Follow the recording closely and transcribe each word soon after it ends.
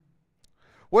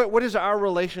What is our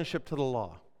relationship to the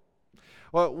law?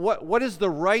 What is the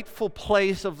rightful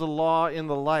place of the law in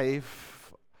the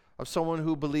life of someone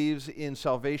who believes in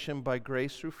salvation by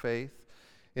grace through faith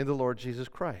in the Lord Jesus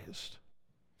Christ?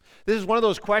 This is one of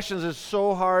those questions that's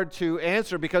so hard to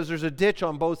answer because there's a ditch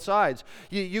on both sides.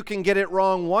 You can get it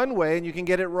wrong one way and you can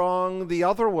get it wrong the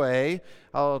other way.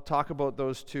 I'll talk about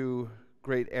those two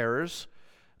great errors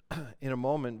in a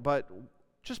moment, but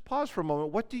just pause for a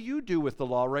moment. What do you do with the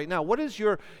law right now? What is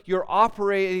your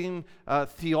operating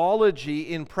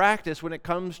theology in practice when it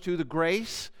comes to the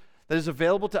grace that is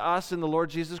available to us in the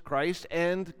Lord Jesus Christ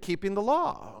and keeping the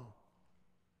law?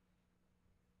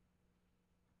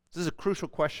 This is a crucial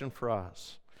question for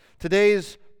us.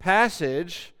 Today's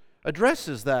passage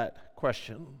addresses that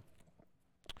question.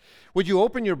 Would you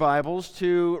open your Bibles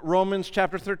to Romans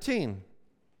chapter 13?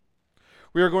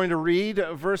 We are going to read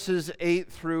verses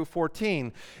 8 through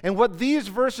 14. And what these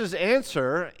verses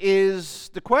answer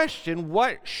is the question,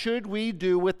 what should we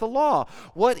do with the law?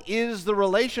 What is the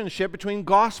relationship between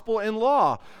gospel and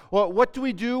law? What do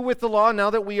we do with the law now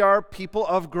that we are people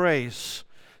of grace?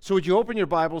 So would you open your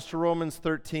Bibles to Romans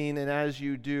 13, and as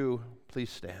you do, please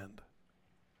stand.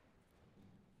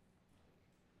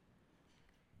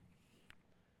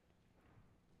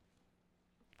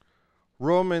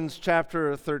 Romans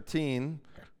chapter 13,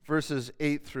 verses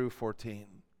 8 through 14.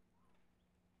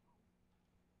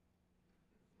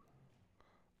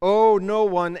 Owe no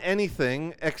one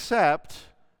anything except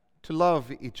to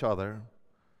love each other,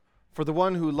 for the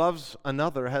one who loves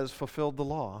another has fulfilled the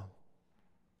law.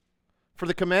 For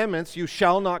the commandments, you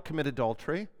shall not commit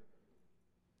adultery,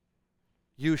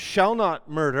 you shall not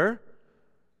murder,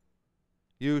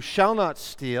 you shall not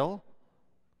steal,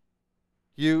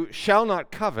 you shall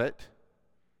not covet,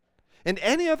 and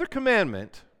any other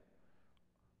commandment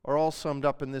are all summed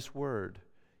up in this word: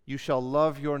 you shall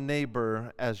love your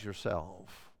neighbor as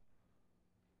yourself.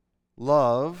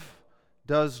 Love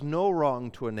does no wrong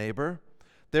to a neighbor,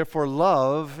 therefore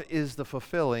love is the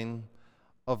fulfilling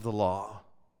of the law.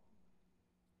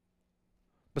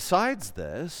 Besides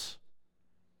this,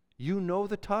 you know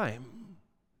the time.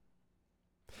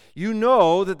 You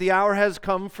know that the hour has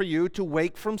come for you to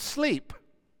wake from sleep.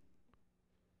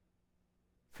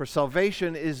 For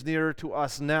salvation is nearer to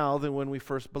us now than when we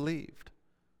first believed.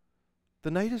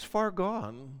 The night is far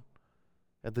gone,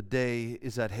 and the day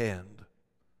is at hand.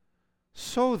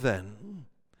 So then,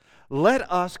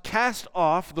 let us cast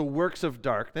off the works of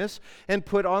darkness and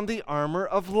put on the armor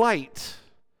of light.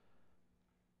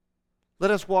 Let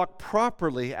us walk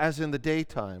properly as in the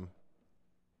daytime,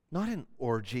 not in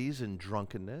orgies and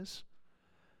drunkenness,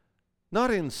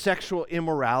 not in sexual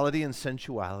immorality and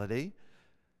sensuality,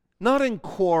 not in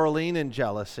quarreling and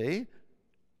jealousy,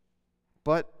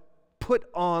 but put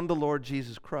on the Lord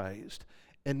Jesus Christ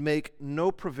and make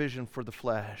no provision for the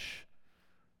flesh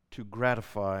to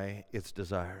gratify its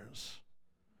desires.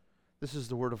 This is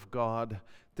the word of God.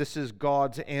 This is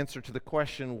God's answer to the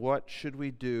question, what should we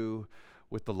do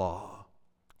with the law?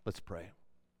 Let's pray.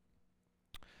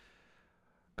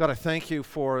 God, I thank you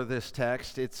for this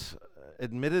text. It's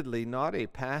admittedly not a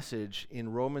passage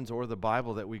in Romans or the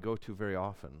Bible that we go to very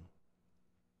often.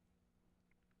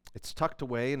 It's tucked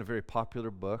away in a very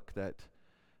popular book that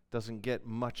doesn't get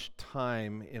much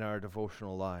time in our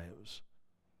devotional lives.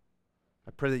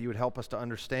 I pray that you would help us to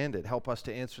understand it, help us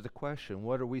to answer the question,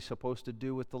 what are we supposed to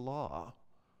do with the law,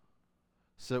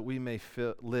 so that we may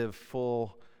live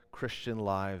full Christian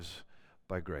lives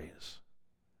by grace.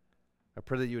 I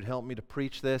pray that you would help me to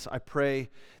preach this. I pray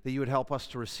that you would help us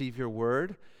to receive your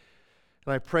word.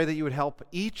 And I pray that you would help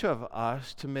each of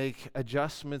us to make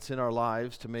adjustments in our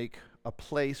lives, to make a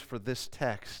place for this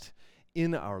text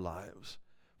in our lives.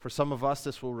 For some of us,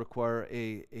 this will require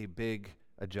a big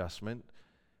adjustment.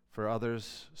 For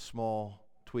others, small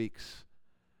tweaks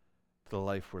to the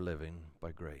life we're living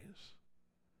by grace.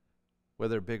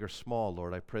 Whether big or small,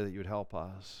 Lord, I pray that you would help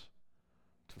us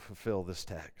to fulfill this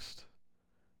text.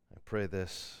 I pray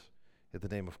this in the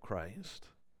name of Christ.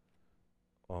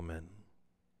 Amen.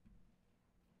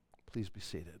 Please be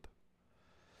seated.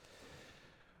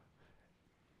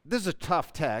 This is a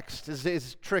tough text.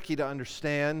 It's tricky to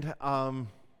understand.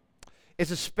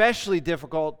 It's especially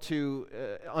difficult to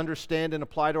understand and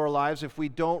apply to our lives if we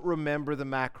don't remember the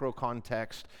macro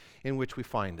context in which we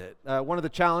find it. One of the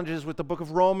challenges with the book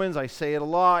of Romans, I say it a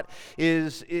lot,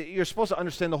 is you're supposed to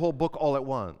understand the whole book all at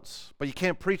once, but you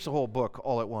can't preach the whole book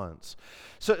all at once.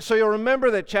 So you'll remember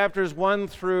that chapters 1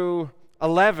 through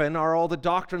 11 are all the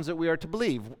doctrines that we are to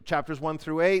believe. Chapters 1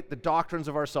 through 8, the doctrines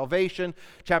of our salvation.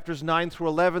 Chapters 9 through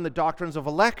 11, the doctrines of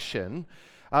election.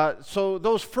 So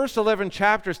those first 11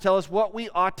 chapters tell us what we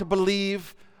ought to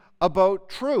believe about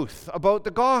truth, about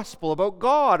the gospel, about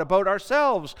God, about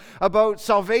ourselves, about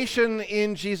salvation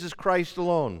in Jesus Christ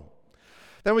alone.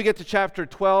 Then we get to chapter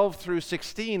 12 through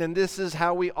 16, and this is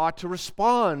how we ought to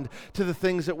respond to the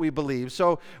things that we believe.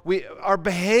 So our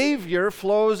behavior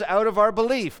flows out of our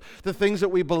belief. The things that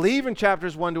we believe in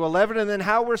chapters 1 to 11, and then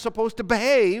how we're supposed to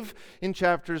behave in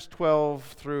chapters 12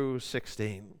 through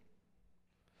 16.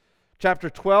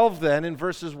 Chapter 12 then, in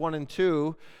verses 1 and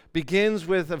 2, begins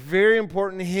with a very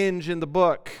important hinge in the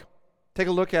book. Take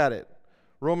a look at it.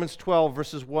 Romans 12,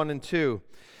 verses 1 and 2.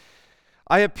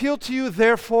 I appeal to you,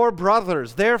 therefore,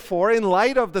 brothers, in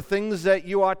light of the things that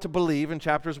you ought to believe in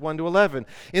chapters 1 to 11,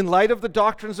 in light of the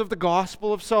doctrines of the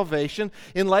gospel of salvation,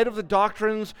 in light of the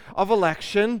doctrines of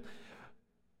election,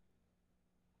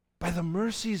 by the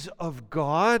mercies of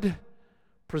God,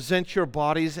 present your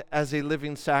bodies as a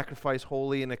living sacrifice,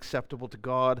 holy and acceptable to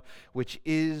God, which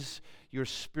is your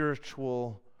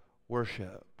spiritual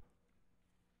worship.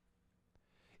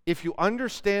 If you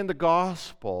understand the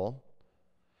gospel,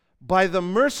 by the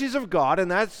mercies of God,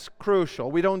 and that's crucial.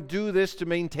 We don't do this to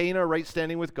maintain our right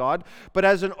standing with God, but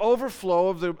as an overflow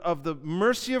of the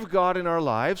mercy of God in our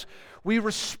lives, we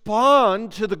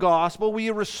respond to the gospel.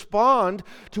 We respond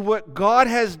to what God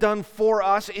has done for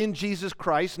us in Jesus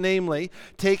Christ, namely,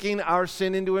 taking our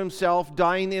sin into himself,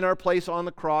 dying in our place on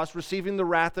the cross, receiving the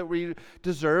wrath that we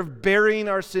deserve, burying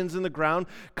our sins in the ground,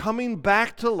 coming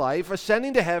back to life,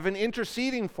 ascending to heaven,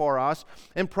 interceding for us,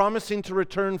 and promising to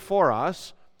return for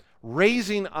us,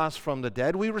 raising us from the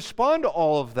dead. We respond to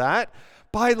all of that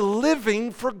by living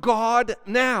for God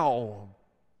now.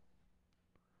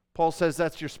 Paul says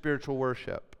that's your spiritual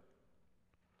worship.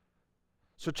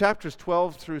 So chapters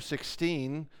 12 through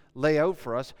 16 lay out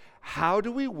for us, how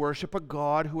do we worship a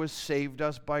God who has saved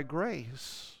us by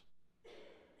grace?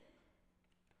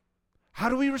 How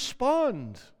do we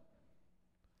respond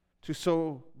to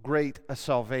so great a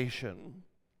salvation?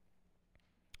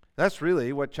 That's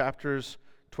really what chapters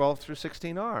 12 through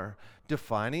 16 are,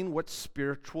 defining what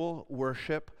spiritual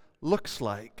worship looks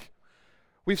like.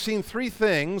 We've seen three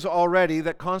things already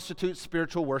that constitute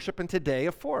spiritual worship, and today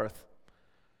a fourth.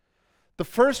 The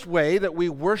first way that we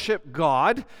worship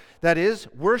God, that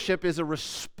is, worship is a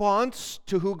response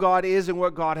to who God is and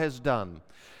what God has done.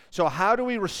 So how do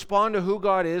we respond to who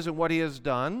God is and what he has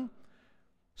done?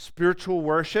 Spiritual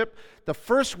worship. The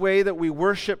first way that we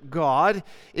worship God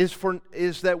is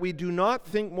that we do not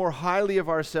think more highly of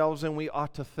ourselves than we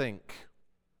ought to think.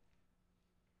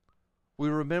 We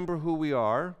remember who we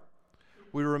are.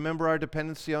 We remember our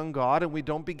dependency on God, and we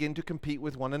don't begin to compete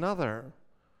with one another.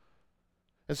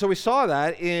 And so we saw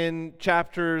that in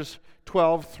chapters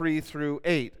 12, 3 through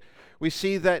 8. We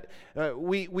see that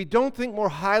we don't think more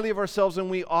highly of ourselves than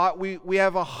we ought. We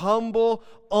have a humble,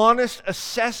 honest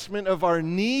assessment of our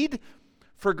need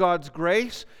for God's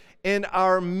grace and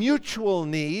our mutual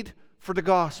need for the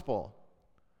gospel.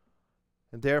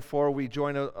 And therefore, we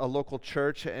join a local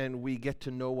church and we get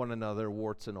to know one another,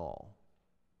 warts and all.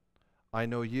 I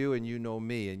know you and you know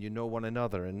me and you know one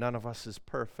another, and none of us is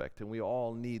perfect, and we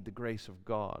all need the grace of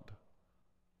God.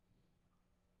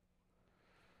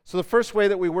 So the first way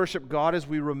that we worship God is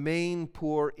we remain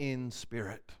poor in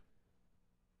spirit,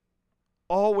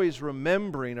 always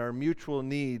remembering our mutual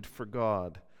need for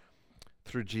God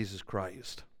through Jesus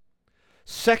Christ.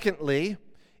 Secondly,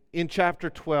 in chapter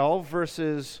 12,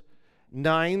 verses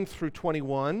 9 through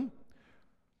 21,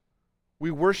 we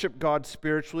worship God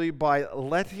spiritually by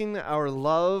letting our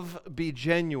love be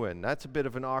genuine. That's a bit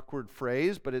of an awkward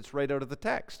phrase, but it's right out of the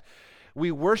text. We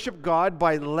worship God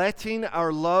by letting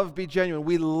our love be genuine.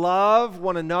 We love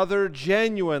one another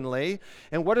genuinely.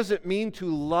 And what does it mean to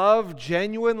love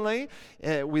genuinely?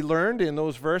 We learned in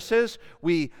those verses,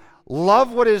 we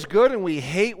love what is good and we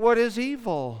hate what is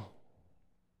evil.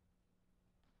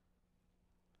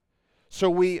 So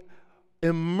we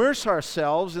immerse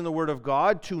ourselves in the Word of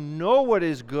God to know what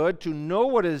is good, to know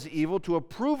what is evil, to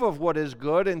approve of what is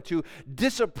good and to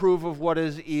disapprove of what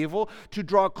is evil, to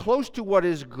draw close to what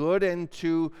is good and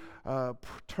to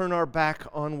turn our back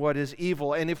on what is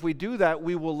evil. And if we do that,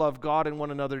 we will love God and one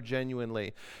another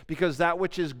genuinely, because that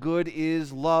which is good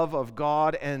is love of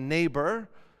God and neighbor,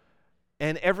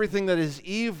 and everything that is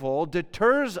evil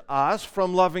deters us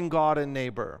from loving God and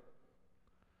neighbor.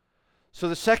 So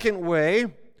the second way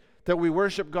that we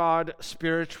worship God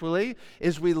spiritually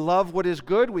is we love what is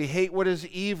good, we hate what is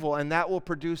evil, and that will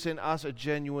produce in us a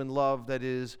genuine love that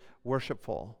is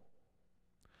worshipful.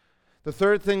 The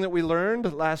third thing that we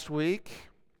learned last week,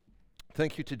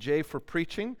 thank you to Jay for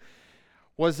preaching,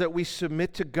 was that we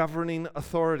submit to governing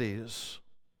authorities.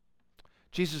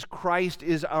 Jesus Christ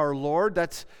is our Lord.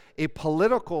 That's a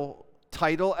political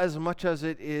title as much as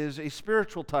it is a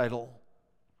spiritual title.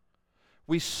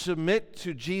 We submit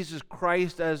to Jesus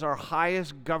Christ as our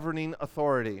highest governing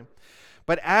authority.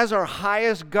 But as our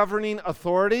highest governing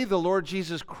authority, the Lord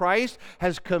Jesus Christ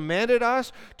has commanded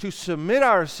us to submit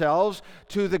ourselves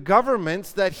to the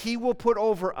governments that He will put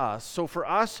over us. So for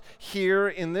us here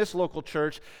in this local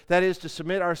church, that is to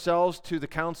submit ourselves to the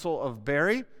Council of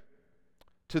Barrie,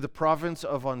 to the province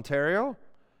of Ontario,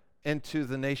 and to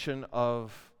the nation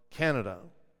of Canada.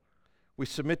 We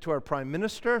submit to our Prime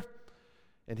Minister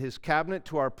and his cabinet,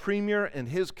 to our Premier and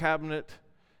his cabinet,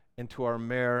 and to our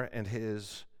Mayor and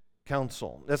his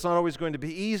council. That's not always going to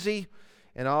be easy,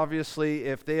 and obviously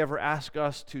if they ever ask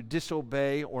us to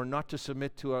disobey or not to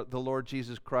submit to the Lord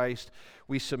Jesus Christ,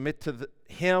 we submit to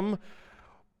Him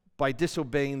by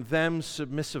disobeying them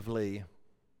submissively,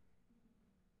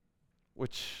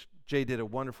 which Jay did a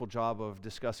wonderful job of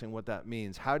discussing what that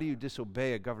means. How do you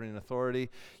disobey a governing authority?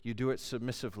 You do it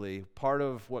submissively. Part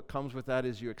of what comes with that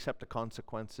is you accept the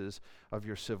consequences of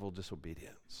your civil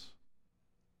disobedience,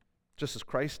 just as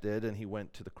Christ did, and He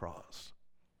went to the cross.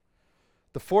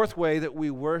 The fourth way that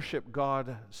we worship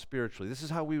God spiritually, this is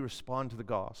how we respond to the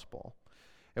gospel.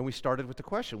 And we started with the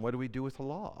question, what do we do with the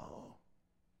law?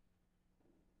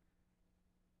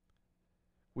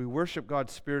 We worship God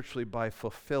spiritually by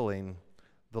fulfilling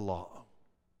the law.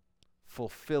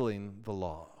 Fulfilling the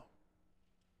law.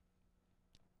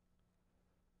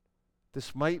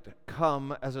 This might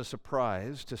come as a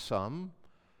surprise to some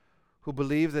who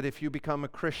believe that if you become a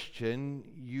Christian,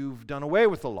 you've done away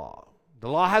with the law. The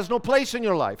law has no place in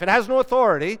your life. It has no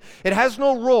authority. It has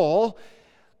no role.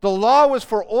 The law was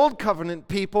for Old Covenant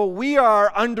people. We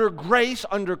are under grace,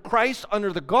 under Christ,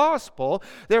 under the gospel.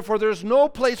 Therefore, there's no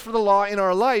place for the law in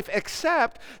our life,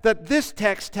 except that this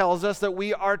text tells us that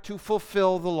we are to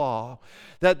fulfill the law.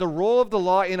 That the role of the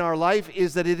law in our life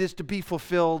is that it is to be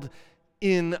fulfilled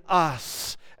in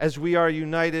us as we are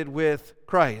united with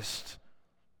Christ.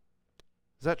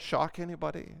 Does that shock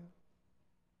anybody?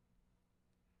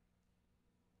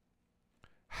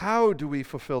 How do we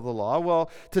fulfill the law? Well,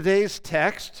 today's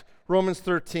text, Romans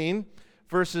 13,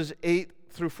 verses 8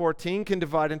 through 14, can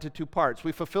divide into two parts.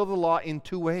 We fulfill the law in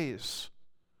two ways.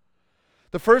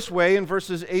 The first way, in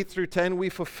verses 8 through 10, we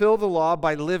fulfill the law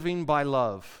by living by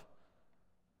love.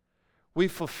 We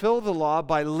fulfill the law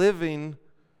by living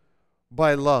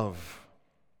by love.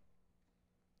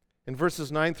 In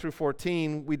verses 9 through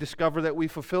 14, we discover that we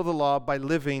fulfill the law by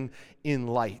living in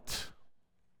light.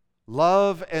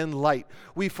 Love and light.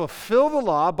 We fulfill the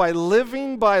law by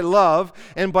living by love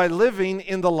and by living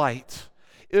in the light.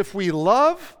 If we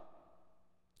love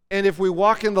and if we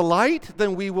walk in the light,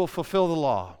 then we will fulfill the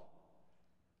law.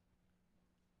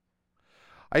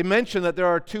 I mentioned that there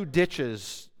are two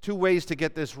ditches, two ways to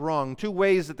get this wrong, two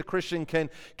ways that the Christian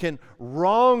can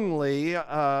wrongly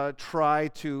try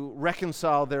to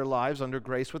reconcile their lives under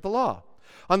grace with the law.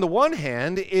 On the one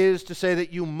hand is to say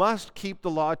that you must keep the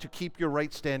law to keep your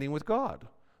right standing with God.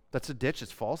 That's a ditch.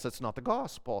 It's false. That's not the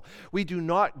gospel. We do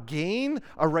not gain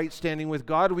a right standing with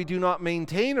God. We do not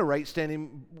maintain a right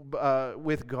standing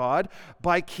with God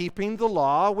by keeping the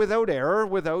law without error,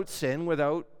 without sin,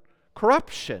 without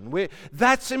corruption.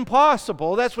 That's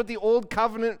impossible. That's what the Old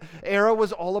Covenant era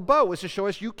was all about, was to show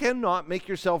us you cannot make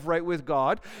yourself right with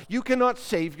God. You cannot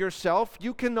save yourself.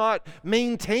 You cannot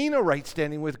maintain a right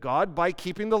standing with God by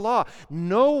keeping the law.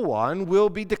 No one will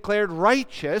be declared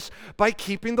righteous by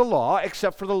keeping the law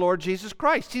except for the Lord Jesus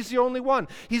Christ. He's the only one.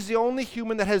 He's the only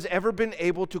human that has ever been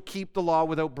able to keep the law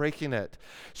without breaking it.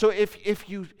 So if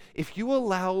you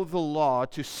allow the law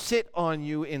to sit on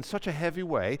you in such a heavy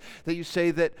way that you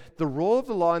say that the role of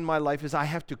the law in my life is I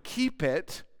have to keep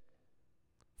it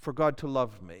for God to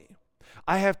love me.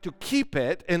 I have to keep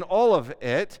it and all of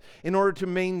it in order to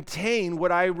maintain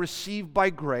what I receive by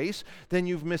grace, then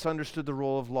you've misunderstood the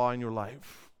role of law in your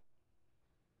life.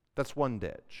 That's one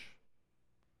ditch.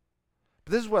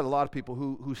 But this is what a lot of people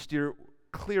who steer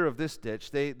clear of this ditch,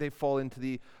 they fall into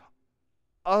the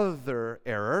other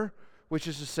error, which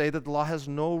is to say that the law has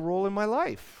no role in my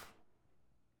life.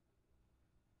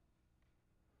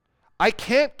 I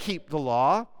can't keep the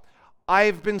law.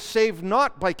 I've been saved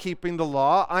not by keeping the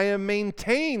law. I am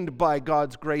maintained by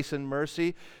God's grace and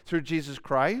mercy through Jesus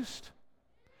Christ.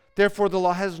 Therefore, the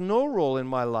law has no role in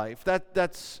my life.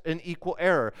 That's an equal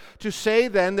error. To say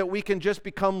then that we can just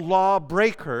become law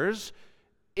breakers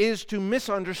is to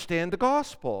misunderstand the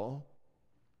gospel.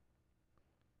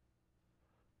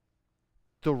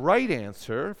 The right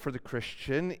answer for the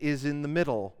Christian is in the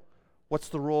middle. What's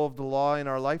the role of the law in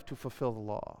our life? To fulfill the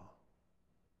law.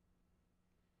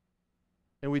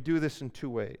 And we do this in two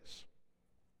ways.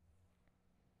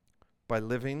 By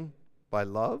living by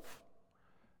love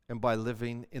and by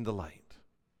living in the light.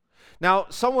 Now,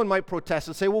 someone might protest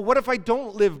and say, well, what if I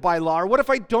don't live by law? Or what if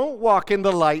I don't walk in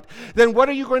the light? Then what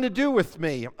are you going to do with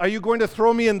me? Are you going to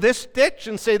throw me in this ditch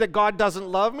and say that God doesn't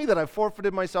love me, that I've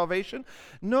forfeited my salvation?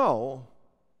 No.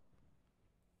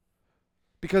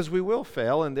 Because we will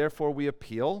fail, and therefore we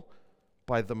appeal.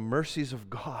 By the mercies of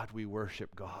God, we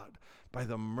worship God. By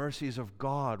the mercies of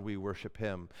God, we worship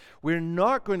Him. We're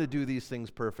not going to do these things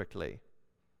perfectly.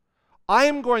 I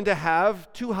am going to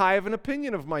have too high of an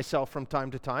opinion of myself from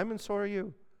time to time, and so are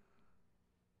you.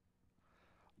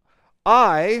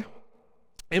 I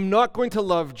am not going to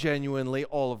love genuinely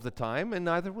all of the time, and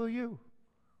neither will you.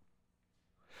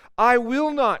 I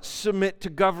will not submit to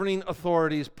governing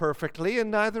authorities perfectly,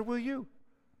 and neither will you.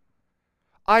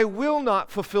 I will not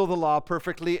fulfill the law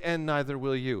perfectly, and neither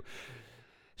will you.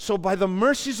 So by the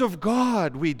mercies of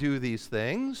God, we do these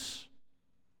things,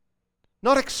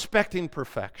 not expecting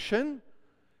perfection,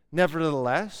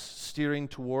 nevertheless steering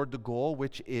toward the goal,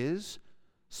 which is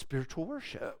spiritual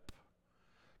worship.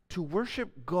 To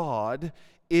worship God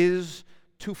is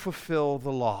to fulfill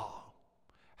the law.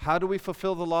 How do we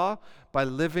fulfill the law? By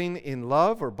living in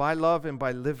love, or by love, and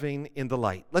by living in the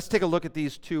light. Let's take a look at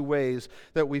these two ways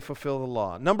that we fulfill the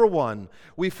law. Number one,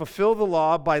 we fulfill the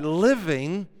law by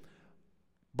living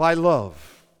by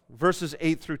love. Verses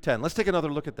 8 through 10. Let's take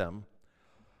another look at them.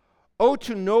 Owe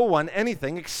to no one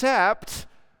anything except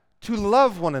to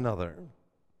love one another.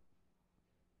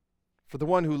 For the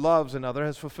one who loves another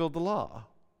has fulfilled the law.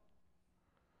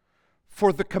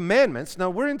 For the commandments, now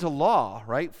we're into law,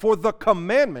 right? For the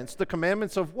commandments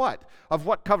of what? Of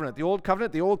what covenant? The old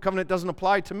covenant? The old covenant doesn't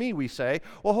apply to me, we say.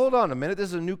 Well, hold on a minute. This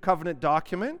is a new covenant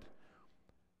document.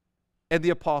 And the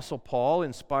Apostle Paul,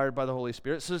 inspired by the Holy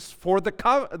Spirit, says, for the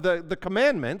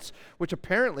commandments, which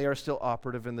apparently are still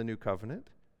operative in the new covenant,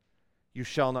 you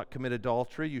shall not commit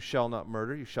adultery, you shall not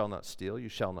murder, you shall not steal, you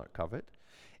shall not covet.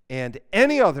 And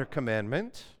any other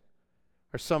commandment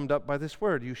are summed up by this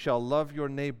word, you shall love your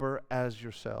neighbor as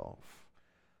yourself.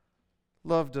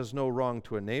 Love does no wrong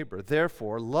to a neighbor.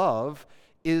 Therefore, love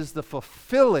is the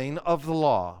fulfilling of the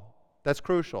law. That's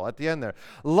crucial at the end there.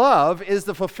 Love is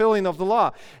the fulfilling of the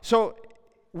law. So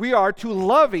we are to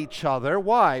love each other.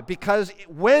 Why? Because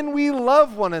when we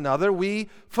love one another, we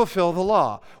fulfill the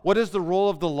law. What is the role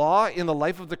of the law in the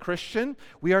life of the Christian?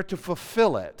 We are to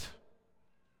fulfill it.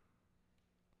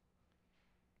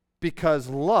 Because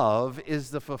love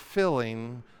is the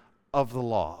fulfilling of the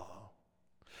law.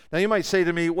 Now you might say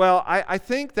to me, well, I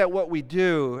think that what we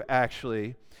do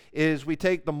actually is we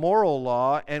take the moral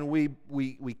law and we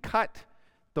cut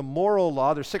the moral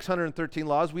law. There's 613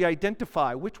 laws. We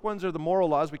identify which ones are the moral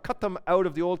laws. We cut them out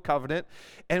of the old covenant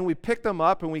and we pick them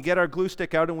up and we get our glue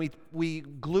stick out and we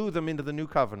glue them into the new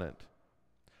covenant.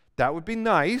 That would be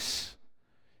nice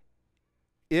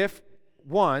if,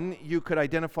 one, you could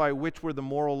identify which were the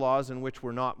moral laws and which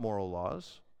were not moral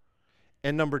laws.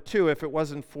 And number two, if it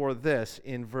wasn't for this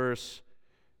in verse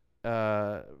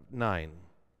 9.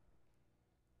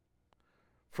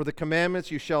 For the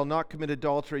commandments, you shall not commit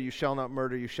adultery, you shall not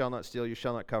murder, you shall not steal, you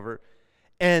shall not covet,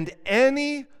 and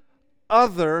any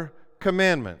other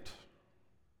commandment.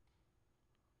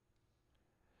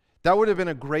 That would have been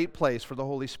a great place for the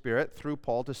Holy Spirit, through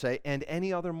Paul, to say, and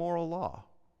any other moral law.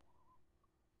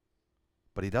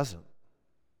 But he doesn't.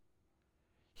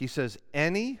 He says,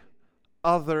 any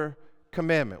other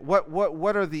commandment.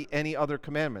 What are the any other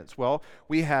commandments? Well,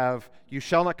 we have, you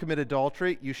shall not commit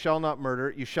adultery, you shall not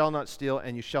murder, you shall not steal,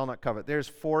 and you shall not covet. There's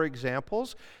 4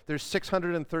 examples. There's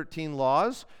 613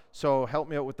 laws. So help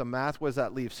me out with the math. What does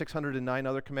that leave? 609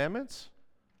 other commandments?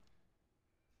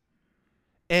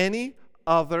 Any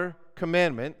other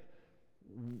commandment.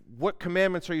 What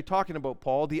commandments are you talking about,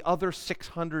 Paul? The other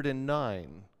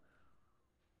 609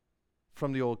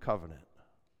 from the Old Covenant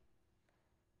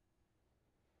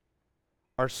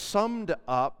are summed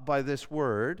up by this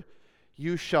word,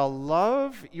 you shall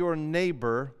love your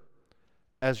neighbor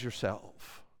as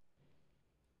yourself.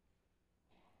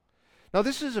 Now,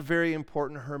 this is a very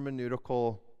important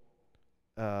hermeneutical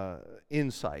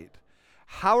insight.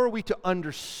 How are we to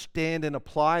understand and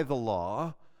apply the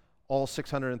law, all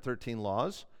 613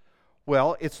 laws?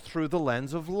 Well, it's through the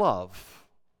lens of love.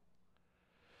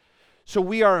 So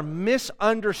we are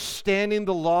misunderstanding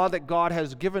the law that God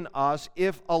has given us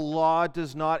if a law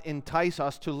does not entice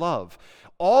us to love.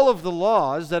 All of the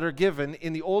laws that are given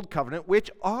in the Old Covenant, which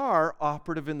are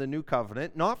operative in the New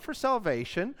Covenant, not for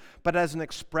salvation, but as an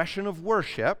expression of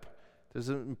worship, there's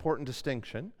an important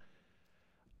distinction.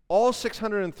 All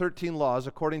 613 laws,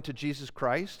 according to Jesus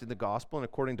Christ in the gospel and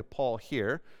according to Paul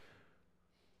here,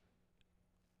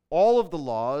 All of the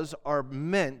laws are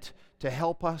meant to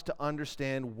help us to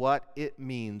understand what it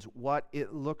means, what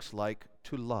it looks like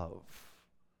to love.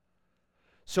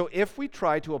 So if we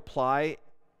try to apply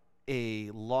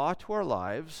a law to our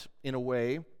lives in a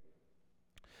way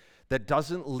that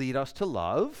doesn't lead us to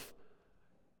love,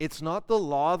 it's not the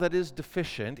law that is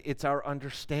deficient, it's our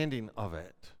understanding of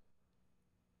it.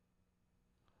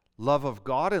 Love of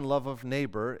God and love of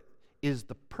neighbor is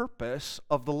the purpose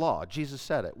of the law. Jesus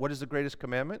said it. What is the greatest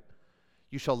commandment?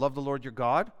 You shall love the Lord your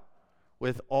God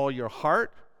with all your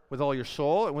heart, with all your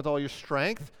soul, and with all your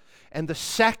strength. And the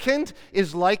second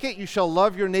is like it. You shall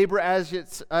love your neighbor as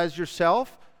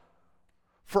yourself.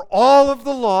 For all of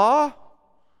the law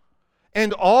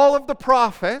and all of the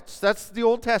prophets, that's the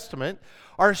Old Testament,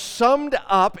 are summed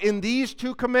up in these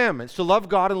two commandments, to love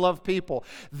God and love people.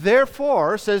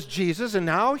 Therefore, says Jesus, and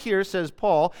now here says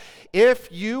Paul, if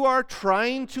you are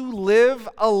trying to live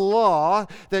a law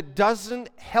that doesn't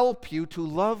help you to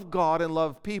love God and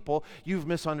love people, you've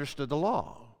misunderstood the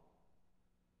law.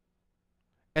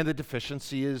 And the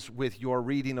deficiency is with your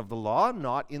reading of the law,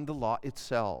 not in the law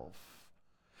itself.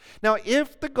 Now,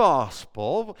 if the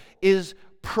gospel is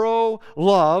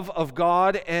pro-love of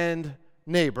God and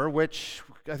neighbor, which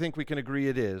I think we can agree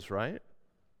it is, right?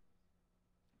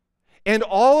 And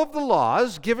all of the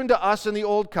laws given to us in the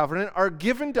Old Covenant are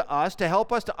given to us to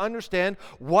help us to understand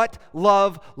what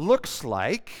love looks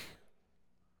like.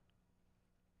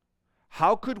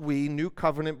 How could we, New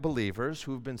Covenant believers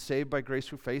who've been saved by grace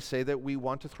through faith, say that we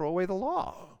want to throw away the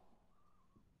law?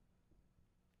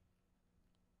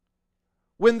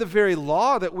 When the very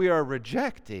law that we are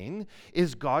rejecting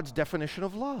is God's definition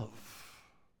of love.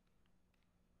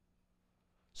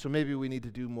 So maybe we need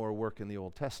to do more work in the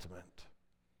Old Testament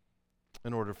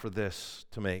in order for this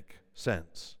to make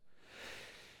sense.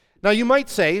 Now you might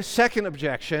say, second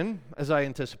objection, as I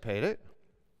anticipate it,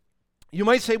 you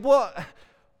might say, well,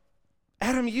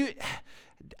 Adam,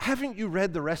 haven't you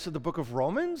read the rest of the book of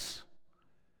Romans?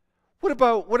 What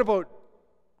about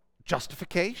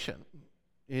justification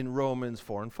in Romans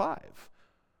 4 and 5?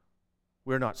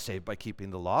 We're not saved by keeping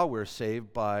the law. We're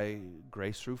saved by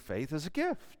grace through faith as a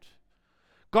gift.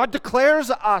 God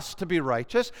declares us to be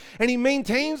righteous, and He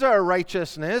maintains our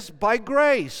righteousness by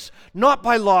grace, not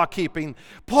by law keeping.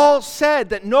 Paul said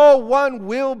that no one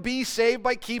will be saved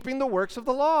by keeping the works of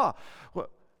the law. Well,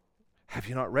 have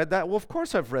you not read that? Well, of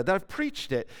course I've read that. I've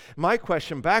preached it. My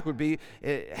question back would be,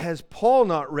 has Paul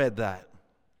not read that?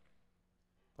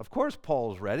 Of course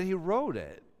Paul's read it. He wrote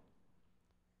it.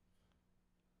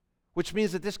 Which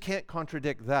means that this can't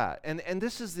contradict that. And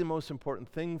this is the most important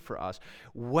thing for us.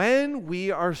 When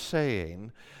we are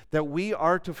saying that we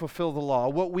are to fulfill the law,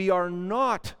 what we are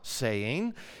not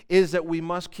saying is that we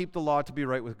must keep the law to be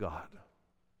right with God.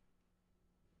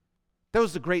 That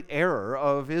was the great error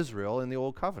of Israel in the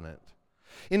Old Covenant.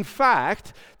 In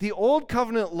fact, the Old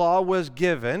Covenant law was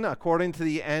given, according to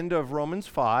the end of Romans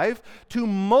 5, to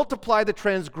multiply the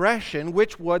transgression,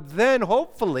 which would then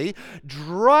hopefully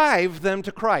drive them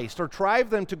to Christ, or drive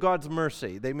them to God's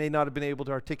mercy. They may not have been able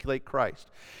to articulate Christ.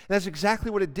 And that's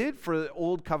exactly what it did for the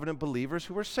Old Covenant believers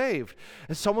who were saved.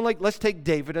 And someone like, let's take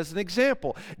David as an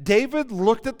example. David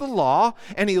looked at the law,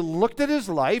 and he looked at his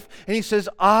life, and he says,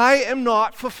 I am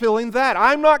not fulfilling that.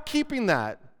 I'm not keeping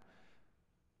that.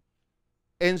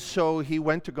 And so he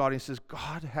went to God and he says,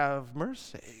 God, have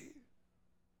mercy.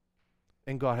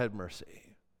 And God had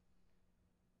mercy.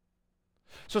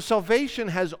 So salvation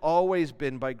has always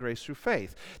been by grace through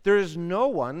faith. There is no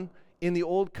one in the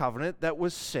Old Covenant that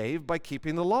was saved by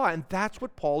keeping the law. And that's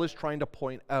what Paul is trying to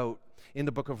point out in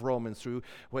the book of Romans through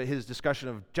his discussion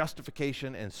of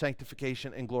justification and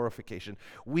sanctification and glorification.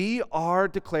 We are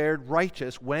declared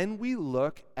righteous when we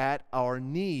look at our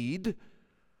need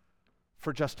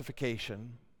for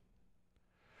justification.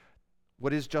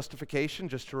 What is justification?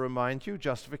 Just to remind you,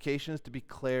 justification is to be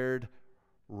declared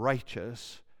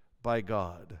righteous by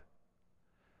God.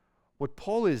 What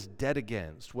Paul is dead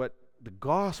against, what the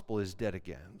gospel is dead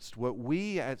against, what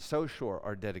we at South Shore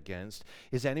are dead against,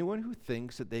 is anyone who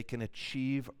thinks that they can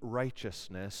achieve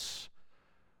righteousness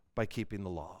by keeping the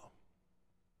law.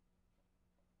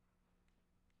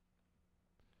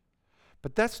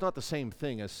 But that's not the same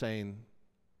thing as saying,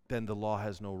 then the law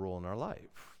has no role in our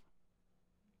life.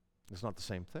 It's not the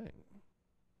same thing.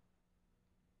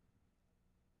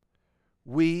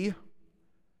 We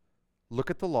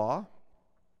look at the law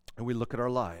and we look at our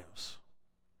lives.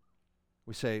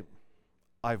 We say,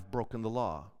 I've broken the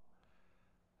law.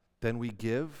 Then we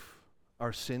give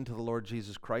our sin to the Lord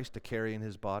Jesus Christ to carry in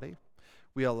His body.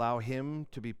 We allow Him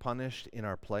to be punished in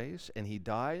our place, and He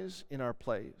dies in our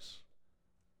place.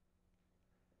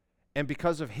 And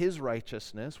because of his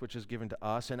righteousness, which is given to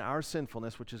us, and our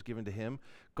sinfulness, which is given to him,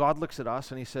 God looks at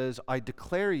us and he says, I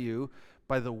declare you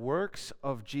by the works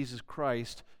of Jesus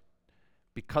Christ,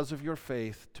 because of your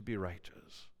faith, to be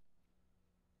righteous.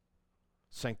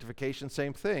 Sanctification,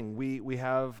 same thing. We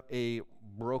have a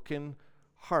broken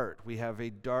heart. We have a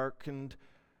darkened,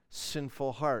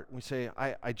 sinful heart. We say,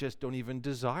 I just don't even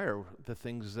desire the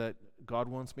things that God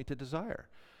wants me to desire.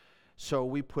 So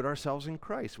we put ourselves in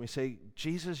Christ. We say,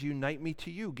 Jesus, unite me to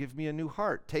you. Give me a new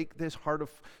heart. Take this heart of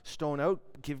stone out.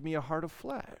 Give me a heart of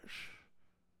flesh.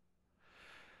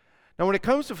 Now, when it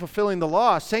comes to fulfilling the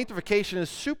law, sanctification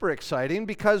is super exciting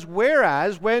because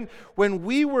whereas when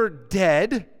we were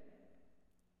dead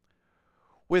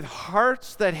with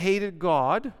hearts that hated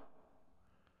God,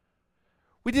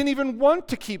 we didn't even want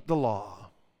to keep the law.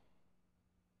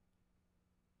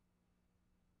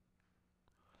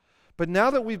 But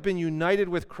now that we've been united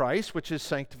with Christ, which is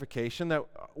sanctification, that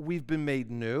we've been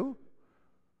made new,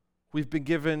 we've been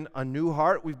given a new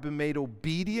heart, we've been made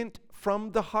obedient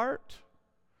from the heart,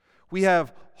 we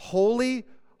have holy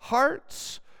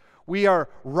hearts, we are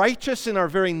righteous in our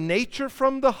very nature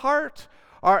from the heart,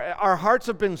 our hearts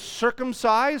have been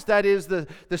circumcised, that is, the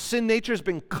sin nature has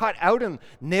been cut out and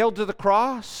nailed to the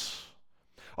cross,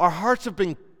 our hearts have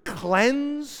been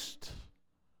cleansed.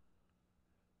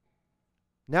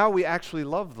 Now we actually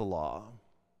love the law.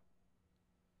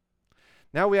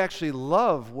 Now we actually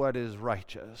love what is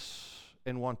righteous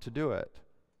and want to do it.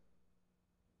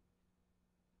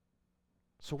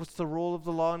 So what's the role of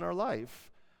the law in our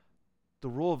life? The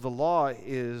role of the law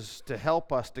is to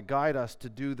help us, to guide us to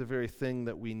do the very thing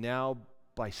that we now,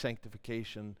 by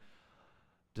sanctification,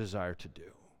 desire to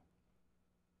do.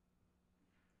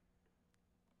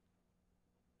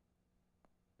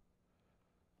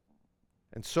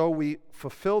 And so we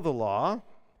fulfill the law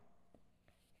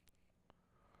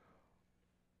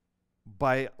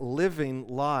by living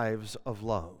lives of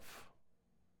love.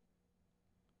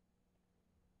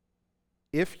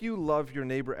 If you love your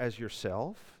neighbor as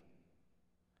yourself,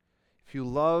 if you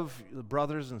love the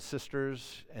brothers and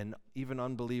sisters and even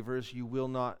unbelievers, you will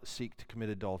not seek to commit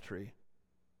adultery.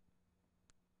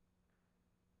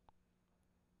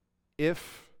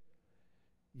 If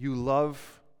you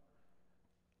love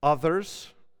others,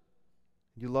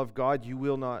 you love God, you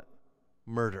will not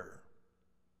murder.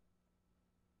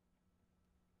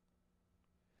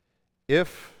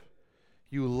 If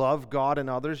you love God and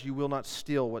others, you will not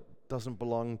steal what doesn't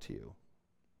belong to you.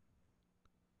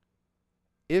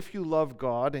 If you love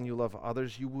God and you love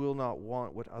others, you will not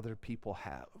want what other people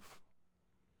have,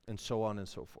 and so on and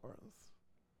so forth.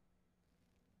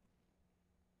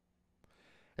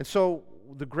 And so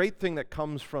the great thing that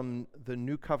comes from the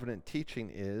New Covenant teaching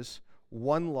is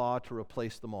one law to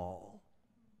replace them all.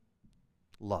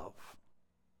 Love.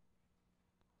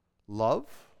 Love.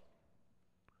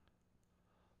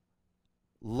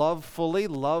 Love fully,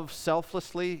 love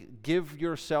selflessly, give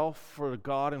yourself for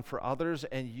God and for others,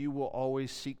 and you will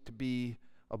always seek to be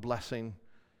a blessing,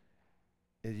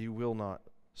 and you will not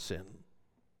sin.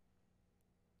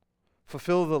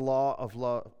 Fulfill the law of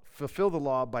love. Fulfill the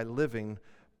law by living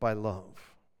by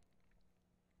love.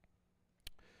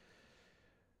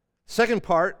 Second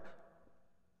part,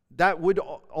 that would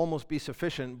almost be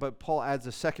sufficient, but Paul adds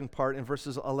a second part in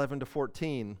verses 11 to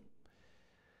 14.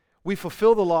 We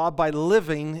fulfill the law by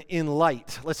living in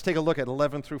light. Let's take a look at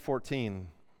 11 through 14.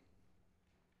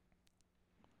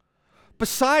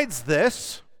 Besides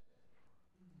this,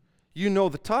 you know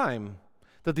the time,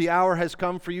 that the hour has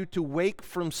come for you to wake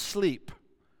from sleep.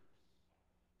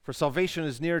 For salvation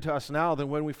is nearer to us now than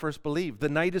when we first believed. The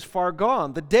night is far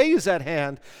gone. The day is at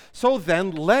hand. So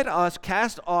then, let us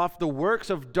cast off the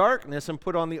works of darkness and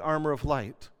put on the armor of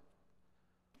light.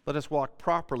 Let us walk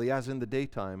properly as in the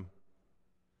daytime,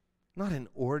 not in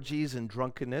orgies and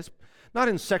drunkenness, not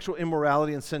in sexual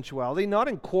immorality and sensuality, not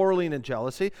in quarreling and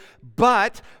jealousy,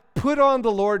 but put on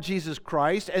the Lord Jesus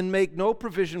Christ and make no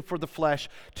provision for the flesh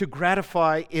to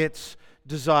gratify its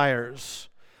desires.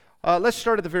 Let's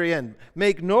start at the very end.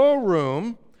 Make no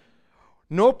room,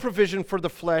 no provision for the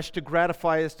flesh to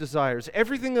gratify its desires.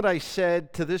 Everything that I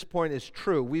said to this point is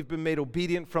true. We've been made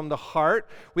obedient from the heart.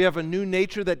 We have a new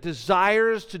nature that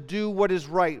desires to do what is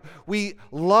right. We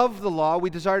love the law.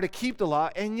 We desire to keep the law.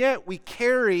 And yet we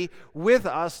carry with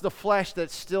us the flesh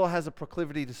that still has a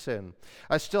proclivity to sin.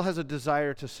 Still has a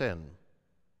desire to sin.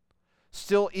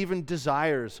 Still even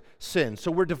desires sin.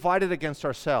 So we're divided against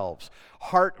ourselves.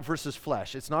 Heart versus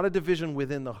flesh. It's not a division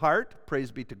within the heart,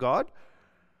 praise be to God,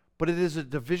 but it is a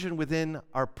division within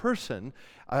our person,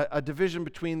 a division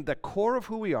between the core of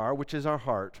who we are, which is our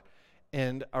heart,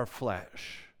 and our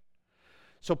flesh.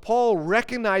 So Paul,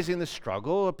 recognizing the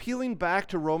struggle, appealing back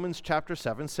to Romans chapter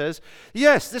 7, says,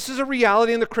 yes, this is a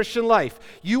reality in the Christian life.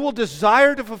 You will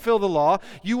desire to fulfill the law.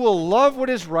 You will love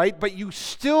what is right, but you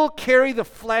still carry the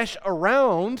flesh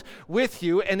around with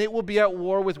you, and it will be at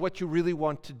war with what you really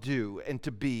want to do and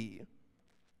to be.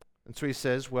 And so he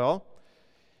says, well,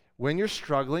 when you're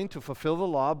struggling to fulfill the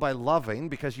law by loving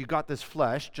because you got this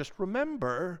flesh, just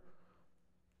remember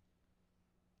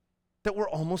that we're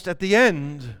almost at the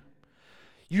end.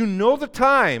 You know the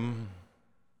time.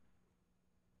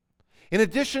 In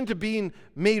addition to being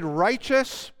made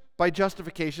righteous by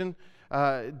justification,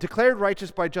 declared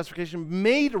righteous by justification,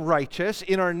 made righteous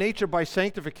in our nature by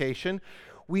sanctification,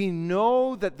 we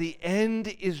know that the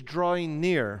end is drawing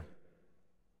near.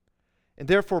 And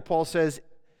therefore, Paul says,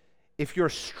 if you're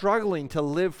struggling to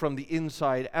live from the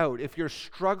inside out, if you're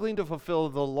struggling to fulfill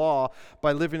the law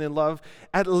by living in love,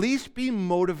 at least be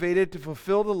motivated to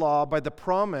fulfill the law by the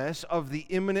promise of the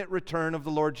imminent return of the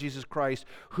Lord Jesus Christ,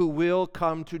 who will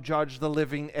come to judge the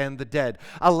living and the dead.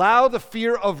 Allow the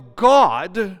fear of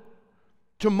God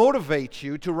to motivate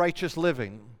you to righteous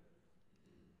living.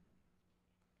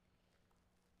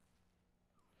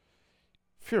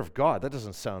 Fear of God, that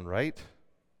doesn't sound right.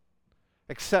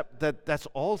 Except that that's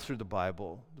all through the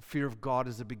Bible. The fear of God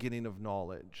is the beginning of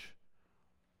knowledge.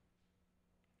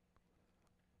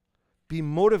 Be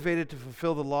motivated to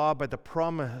fulfill the law by the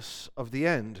promise of the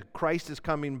end. Christ is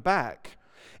coming back.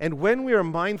 And when we are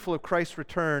mindful of Christ's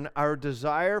return, our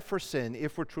desire for sin,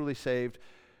 if we're truly saved,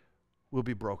 will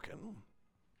be broken.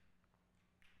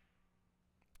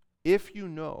 If you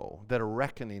know that a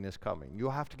reckoning is coming,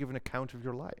 you'll have to give an account of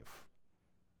your life.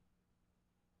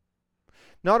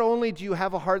 Not only do you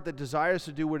have a heart that desires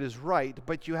to do what is right,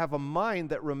 but you have a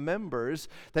mind that remembers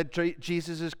that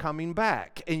Jesus is coming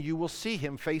back, and you will see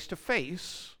him face to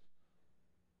face.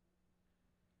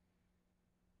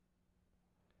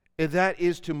 And that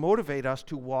is to motivate us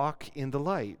to walk in the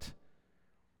light.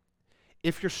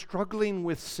 If you're struggling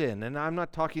with sin, and I'm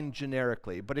not talking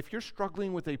generically, but if you're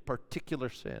struggling with a particular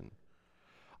sin,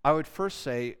 I would first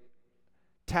say,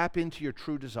 tap into your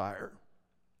true desire.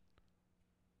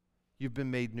 You've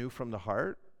been made new from the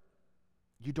heart.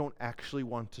 You don't actually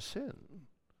want to sin.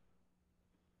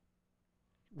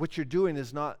 What you're doing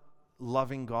is not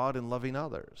loving God and loving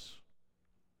others.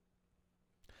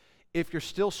 If you're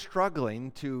still struggling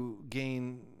to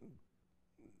gain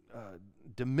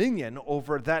dominion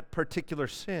over that particular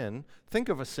sin, think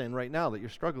of a sin right now that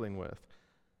you're struggling with.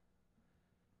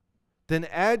 Then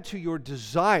add to your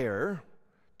desire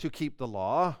to keep the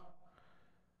law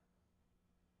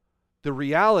the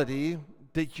reality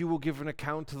that you will give an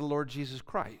account to the Lord Jesus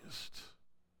Christ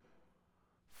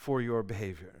for your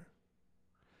behavior.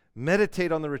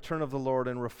 Meditate on the return of the Lord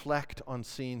and reflect on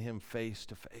seeing him face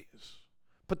to face.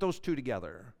 Put those two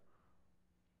together.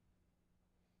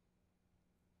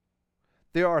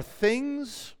 There are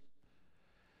things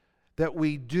that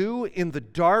we do in the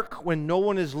dark when no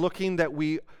one is looking that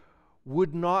we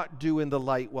would not do in the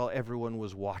light while everyone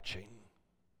was watching.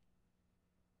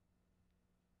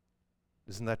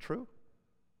 Isn't that true?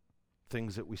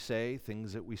 Things that we say,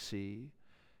 things that we see,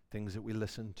 things that we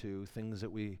listen to, things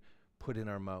that we put in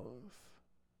our mouth.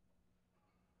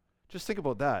 Just think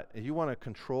about that. If you want to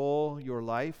control your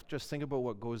life, just think about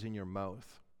what goes in your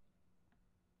mouth.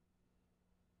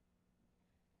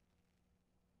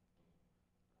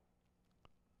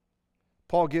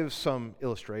 Paul gives some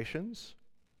illustrations.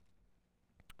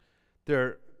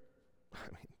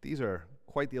 These are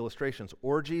quite the illustrations.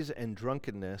 Orgies and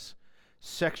drunkenness,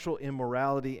 sexual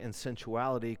immorality and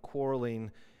sensuality,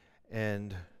 quarreling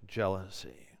and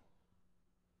jealousy.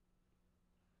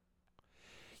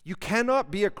 You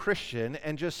cannot be a Christian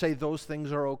and just say those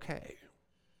things are okay.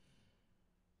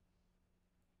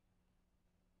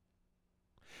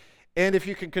 And if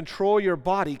you can control your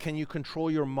body, can you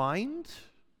control your mind?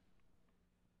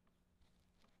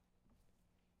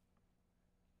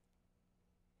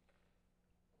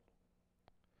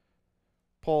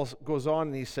 Paul goes on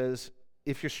and he says,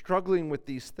 if you're struggling with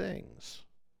these things,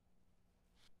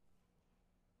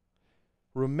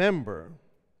 remember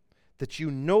that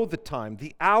you know the time.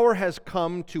 The hour has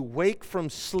come to wake from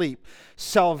sleep.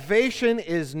 Salvation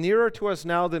is nearer to us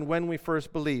now than when we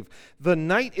first believed. The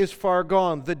night is far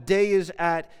gone. The day is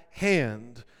at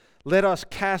hand. Let us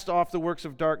cast off the works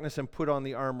of darkness and put on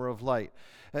the armor of light.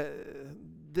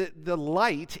 The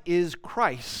light is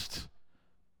Christ.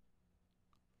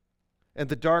 And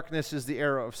the darkness is the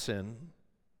era of sin.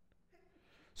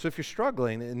 So if you're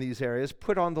struggling in these areas,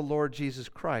 put on the Lord Jesus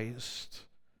Christ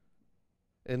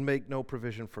and make no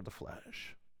provision for the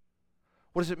flesh.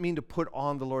 What does it mean to put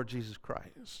on the Lord Jesus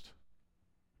Christ?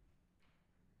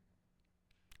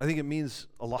 I think it means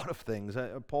a lot of things.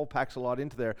 Paul packs a lot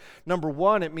into there. Number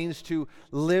one, it means to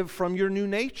live from your new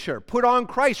nature. Put on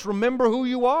Christ. Remember who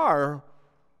you are.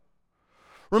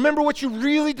 Remember what you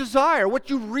really desire, what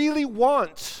you really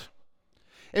want.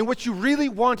 And what you really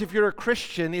want if you're a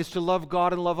Christian is to love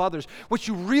God and love others. What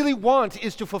you really want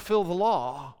is to fulfill the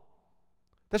law.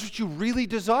 That's what you really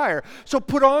desire. So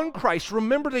put on Christ.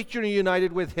 Remember that you're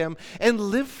united with Him and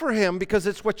live for Him because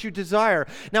it's what you desire.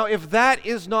 Now, if that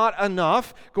is not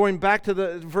enough, going back to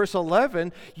the verse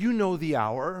 11, you know the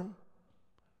hour.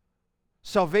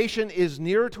 Salvation is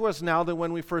nearer to us now than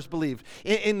when we first believed.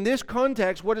 In this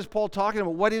context, what is Paul talking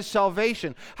about? What is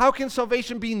salvation? How can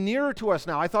salvation be nearer to us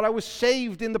now? I thought I was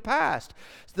saved in the past.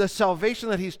 The salvation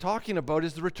that he's talking about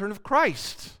is the return of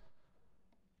Christ.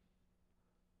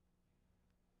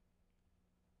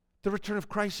 The return of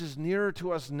Christ is nearer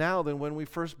to us now than when we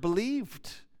first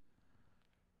believed.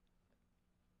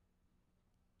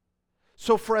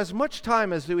 So for as much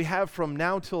time as we have from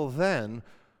now till then,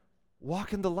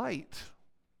 walk in the light.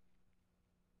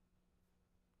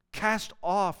 Cast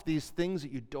off these things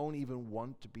that you don't even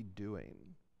want to be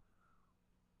doing.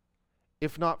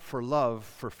 If not for love,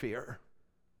 for fear.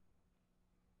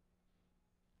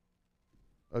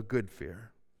 A good fear.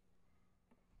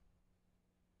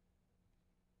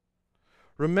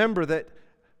 Remember that,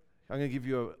 I'm going to give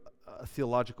you a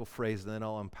theological phrase and then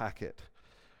I'll unpack it.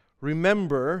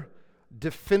 Remember,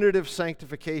 definitive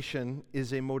sanctification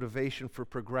is a motivation for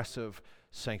progressive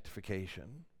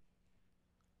sanctification.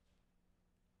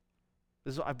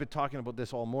 I've been talking about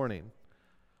this all morning.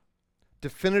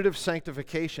 Definitive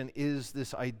sanctification is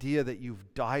this idea that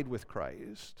you've died with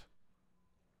Christ.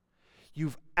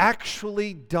 You've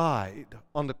actually died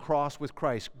on the cross with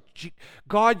Christ.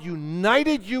 God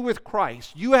united you with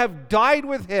Christ. You have died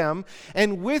with Him,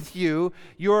 and with you,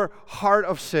 your heart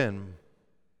of sin.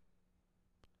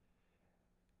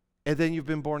 And then you've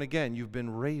been born again. You've been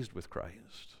raised with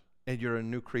Christ, and you're a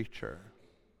new creature.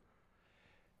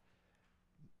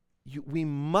 We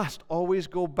must always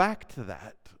go back to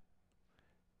that.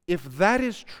 If that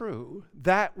is true,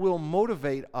 that will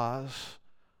motivate us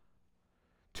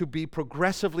to be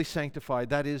progressively sanctified,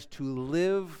 that is, to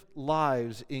live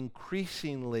lives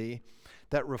increasingly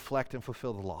that reflect and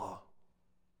fulfill the law.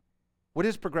 What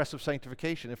is progressive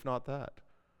sanctification if not that?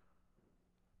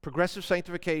 Progressive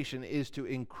sanctification is to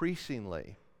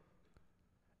increasingly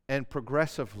and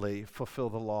progressively fulfill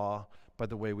the law by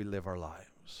the way we live our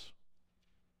lives.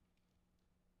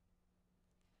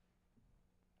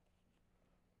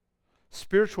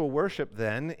 Spiritual worship,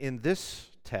 then, in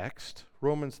this text,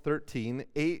 Romans 13,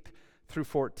 8 through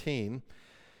 14,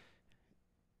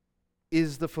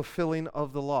 is the fulfilling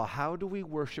of the law. How do we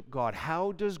worship God?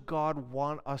 How does God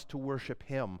want us to worship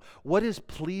Him? What is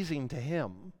pleasing to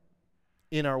Him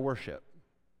in our worship?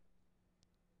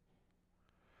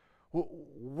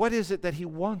 What is it that He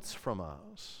wants from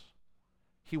us?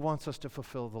 He wants us to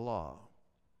fulfill the law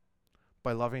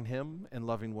by loving Him and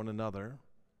loving one another,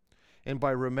 and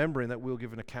by remembering that we'll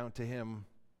give an account to Him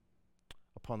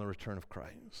upon the return of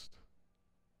Christ.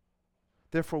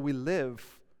 Therefore, we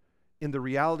live in the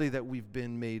reality that we've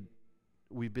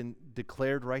been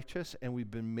declared righteous and we've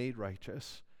been made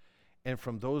righteous. And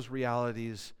from those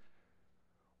realities,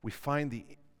 we find the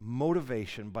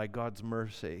motivation by God's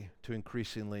mercy to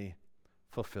increasingly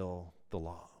fulfill the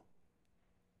law.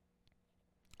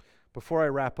 Before I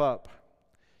wrap up,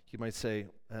 you might say,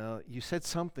 you said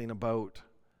something about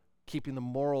keeping the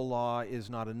moral law is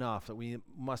not enough, that we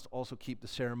must also keep the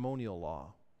ceremonial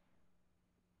law.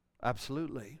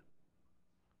 Absolutely.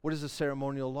 What is the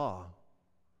ceremonial law?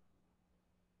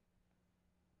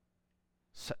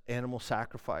 Animal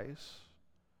sacrifice,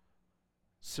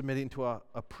 submitting to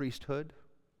a priesthood.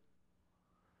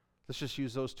 Let's just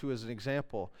use those two as an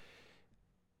example.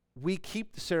 We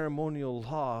keep the ceremonial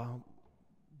law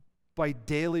by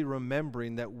daily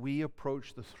remembering that we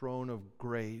approach the throne of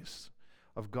grace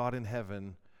of God in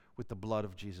heaven with the blood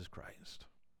of Jesus Christ.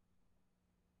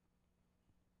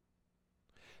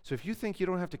 So if you think you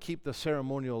don't have to keep the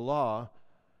ceremonial law,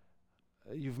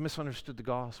 you've misunderstood the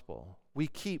gospel. We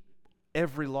keep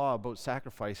every law about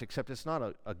sacrifice, except it's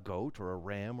not a goat or a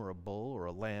ram or a bull or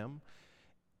a lamb.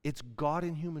 It's God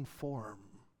in human form.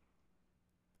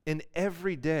 And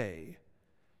every day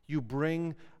you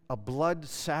bring a blood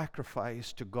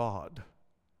sacrifice to God,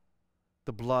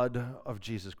 the blood of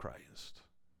Jesus Christ.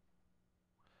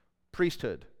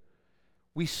 Priesthood.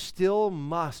 We still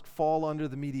must fall under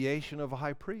the mediation of a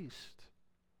high priest.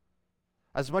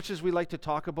 As much as we like to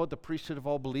talk about the priesthood of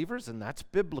all believers, and that's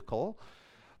biblical,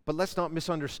 but let's not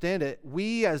misunderstand it.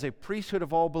 We, as a priesthood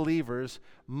of all believers,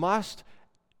 must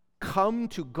come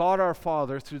to God our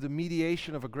Father through the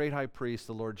mediation of a great high priest,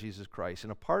 the Lord Jesus Christ.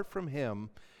 And apart from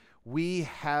him, we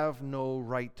have no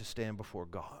right to stand before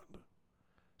God.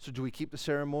 So do we keep the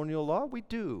ceremonial law? We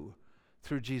do,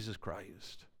 through Jesus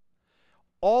Christ.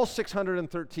 All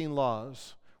 613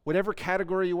 laws, whatever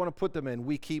category you want to put them in,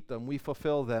 we keep them, we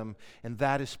fulfill them, and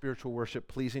that is spiritual worship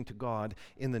pleasing to God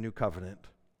in the new covenant.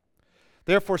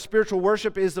 Therefore, spiritual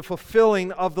worship is the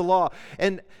fulfilling of the law.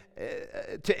 And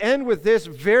to end with this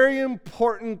very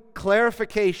important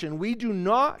clarification, we do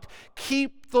not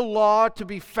keep the law to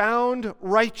be found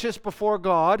righteous before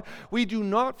God. We do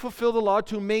not fulfill the law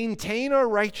to maintain our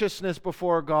righteousness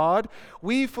before God.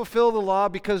 We fulfill the law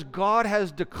because God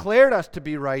has declared us to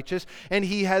be righteous, and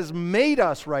He has made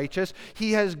us righteous.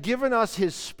 He has given us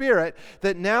His Spirit,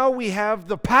 that now we have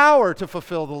the power to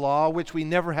fulfill the law, which we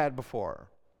never had before.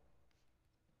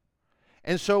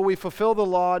 And so we fulfill the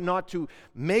law not to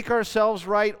make ourselves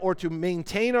right or to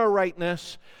maintain our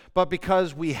rightness, but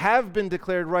because we have been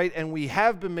declared right and we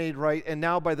have been made right, and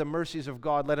now by the mercies of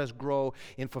God, let us grow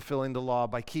in fulfilling the law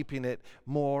by keeping it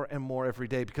more and more every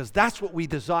day, because that's what we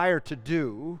desire to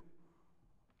do,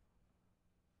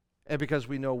 and because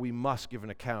we know we must give an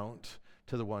account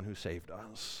to the one who saved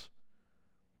us.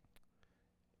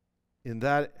 In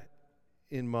that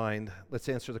in mind, let's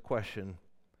answer the question,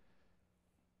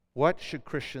 what should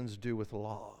Christians do with the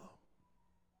law?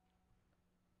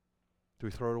 Do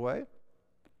we throw it away?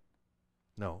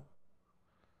 No.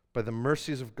 By the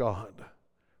mercies of God,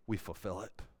 we fulfill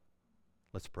it.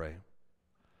 Let's pray.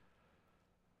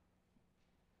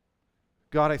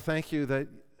 God, I thank you that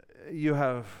you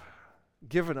have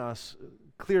given us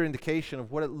clear indication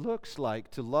of what it looks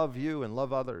like to love you and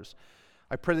love others.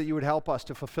 I pray that you would help us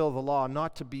to fulfill the law,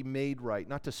 not to be made right,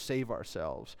 not to save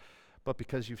ourselves, but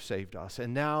because you've saved us.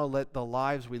 And now let the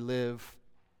lives we live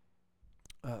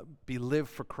be lived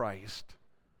for Christ.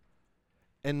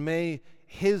 And may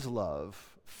His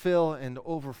love fill and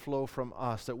overflow from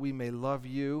us, that we may love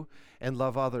you and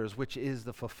love others, which is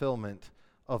the fulfillment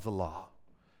of the law.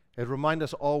 And remind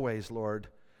us always, Lord,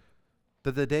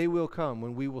 that the day will come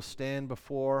when we will stand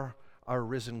before our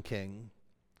risen King,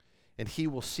 and He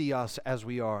will see us as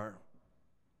we are,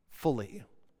 fully.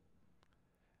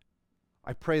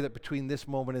 I pray that between this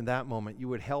moment and that moment, you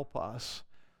would help us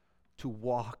to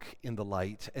walk in the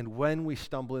light. And when we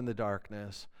stumble in the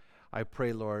darkness, I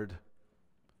pray, Lord,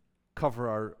 cover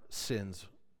our sins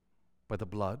by the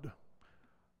blood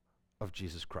of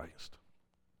Jesus Christ.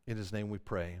 In His name we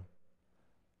pray.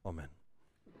 Amen.